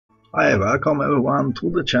Hi, welcome everyone to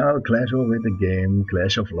the channel Clash of with the game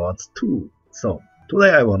Clash of Lords 2. So,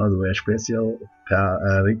 today I wanna do a special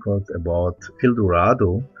record about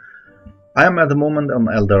Eldorado. I am at the moment on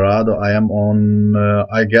Eldorado. I am on.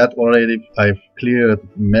 I've cleared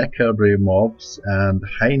Macabre mobs and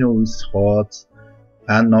Hainu's hordes,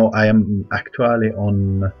 and now I am actually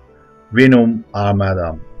on venom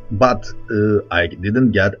armada. But I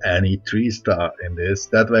didn't get any 3-star in this.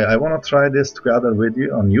 That way, I wanna try this together with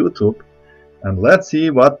you on YouTube. And let's see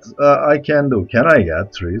what I can do. Can I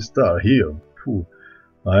get 3-star here? Phew.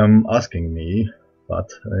 I'm asking me,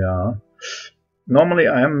 but yeah. Normally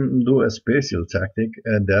I am do a special tactic.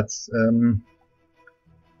 That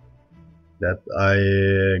I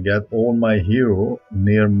get all my hero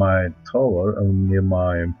near my tower, near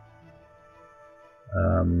my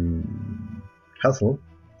castle,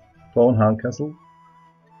 Town Hall castle.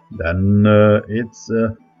 Then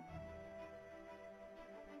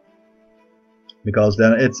because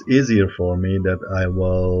then it's easier for me that I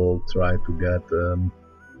will try to get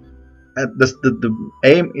the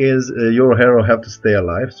aim is your hero have to stay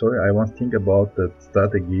alive. Sorry, I want to think about the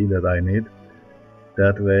strategy that I need.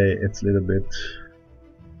 That way it's a little bit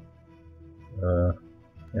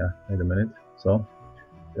yeah, wait a minute. So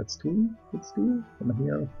let's do from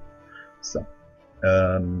here. So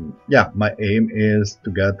yeah, my aim is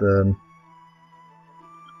to get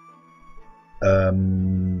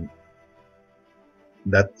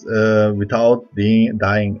that without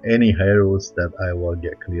dying any heroes, that I will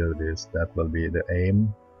get clear this. That will be the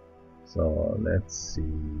aim. So let's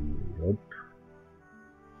see. Nope.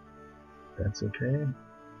 That's okay.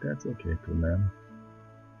 That's okay too, man.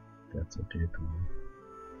 That's okay too.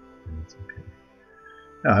 That's okay.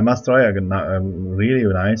 Yeah, I must try a really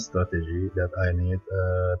nice strategy that I need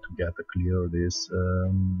to get to clear this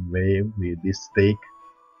wave with this stake.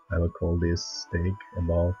 I will call this stake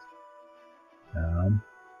about.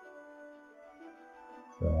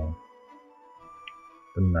 So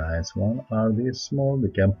the nice one are these small. We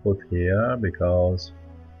can put here because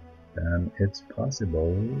then it's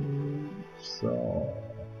possible. So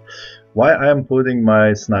why I am putting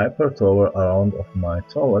my sniper tower around of my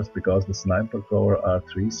towers? Because the sniper tower are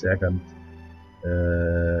 3 seconds.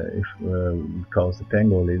 Because the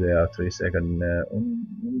pangoli they are 3 seconds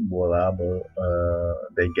invulnerable.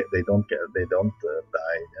 They don't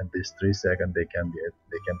die, and this 3 seconds they can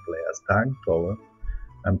play as tank tower.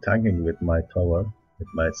 I'm tanking with my tower,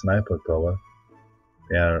 with my sniper tower.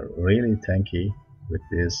 They are really tanky with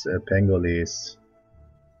this pangoli's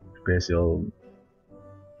special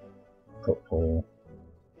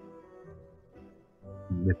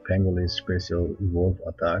with pangoli's special evolve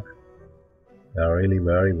attack. They are really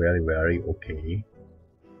very okay.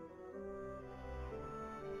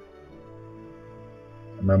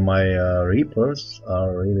 And my reapers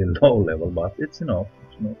are really low level, but it's enough.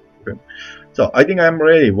 Okay. So I think I'm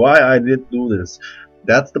ready. Why I did do this?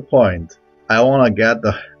 That's the point. I wanna get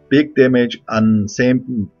the big damage on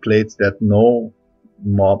same plates that no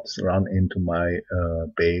mobs run into my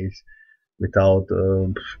base without.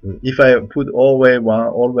 If I put always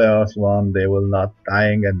one, they will not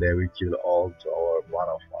dying and they will kill all or 1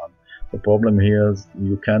 of 1. The problem here is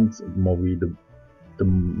you can't move the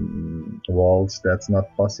walls. That's not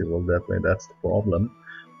possible that way. That's the problem.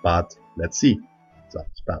 But let's see. So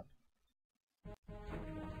start.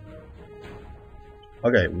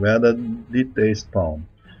 Okay, where did they spawn?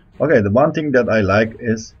 Okay, the one thing that I like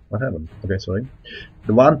is what happened. Okay, sorry.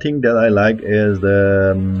 The one thing that I like is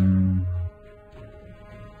the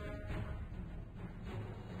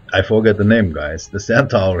I forget the name, guys. The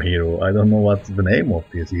Centaur hero. I don't know what's the name of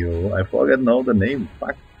this hero. I forget now the name.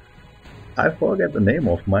 Fuck. I forget the name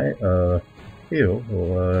of my hero.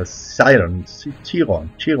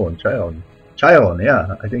 Chiron.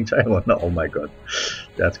 Yeah, I think Chiron. Oh my god,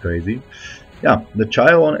 that's crazy. Yeah, the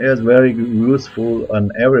Chiron is very useful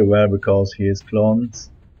and everywhere because he is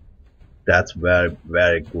clones. That's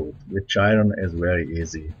very good. With Chiron is very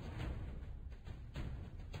easy.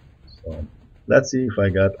 So let's see if I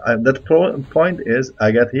got. Point is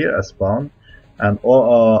I get here a spawn and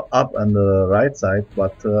up on the right side,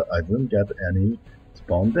 but I didn't get any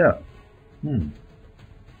spawn there.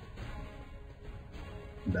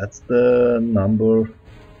 That's the number.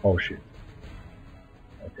 Oh shit.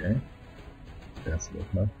 Okay. That's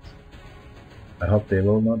not. I hope they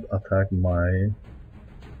will not attack my.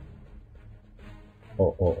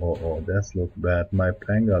 Oh, that's look bad. My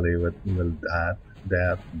Pangali will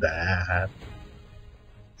that.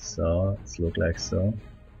 So it's look like so.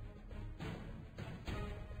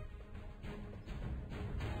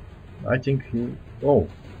 I think he. Oh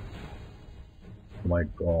my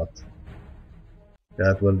god.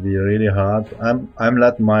 That will be really hard. I'm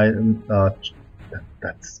let my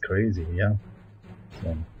that's crazy. Yeah.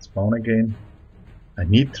 So spawn again. I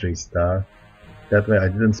need 3-star. That way I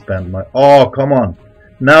didn't spend my. Oh, come on!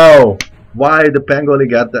 No! Why the Pangoli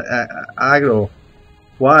got the aggro?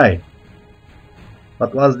 Why?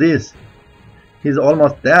 What was this? He's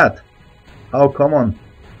almost dead. Oh, come on!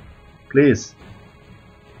 Please.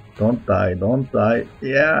 Don't die, don't die.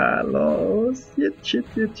 Yeah, lost. Shit.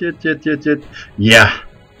 Yeah,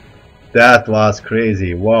 that was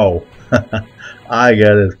crazy. Wow. I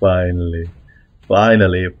get it finally.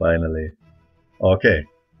 Finally. Okay,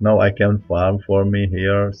 now I can farm for me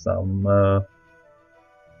here some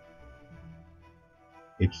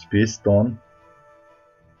XP stone.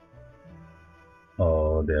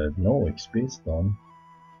 Oh, there's no XP stone.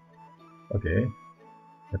 Okay,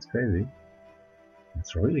 that's crazy.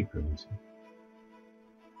 It's really crazy.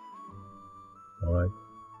 Alright,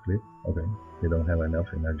 click. Okay, we don't have enough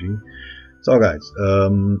energy. So guys,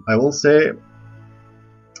 I will say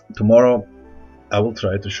tomorrow I will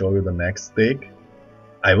try to show you the next stake.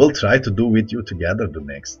 I will try to do with you together the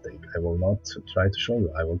next stake. I will not try to show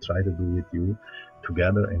you. I will try to do with you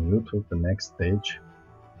together in YouTube the next stage.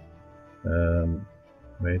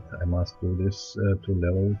 Wait, I must do this to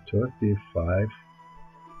level 35.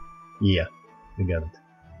 Yeah, you get it.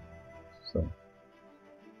 So,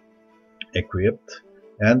 equipped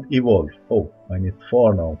and evolve. Oh, I need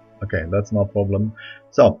 4 now. Okay, that's no problem.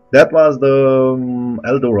 So, that was the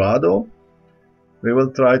Eldorado. We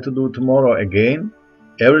will try to do tomorrow again.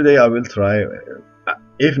 Every day I will try.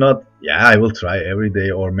 If not, yeah, I will try every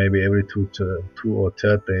day, or maybe every two or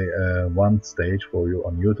third day, one stage for you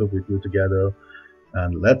on YouTube with you together.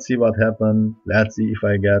 And let's see what happens. Let's see if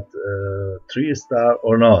I get 3-star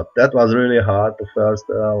or not. That was really hard, the first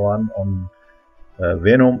one on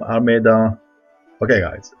Venom Armada. Okay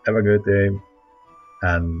guys, have a good day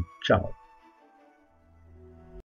and ciao.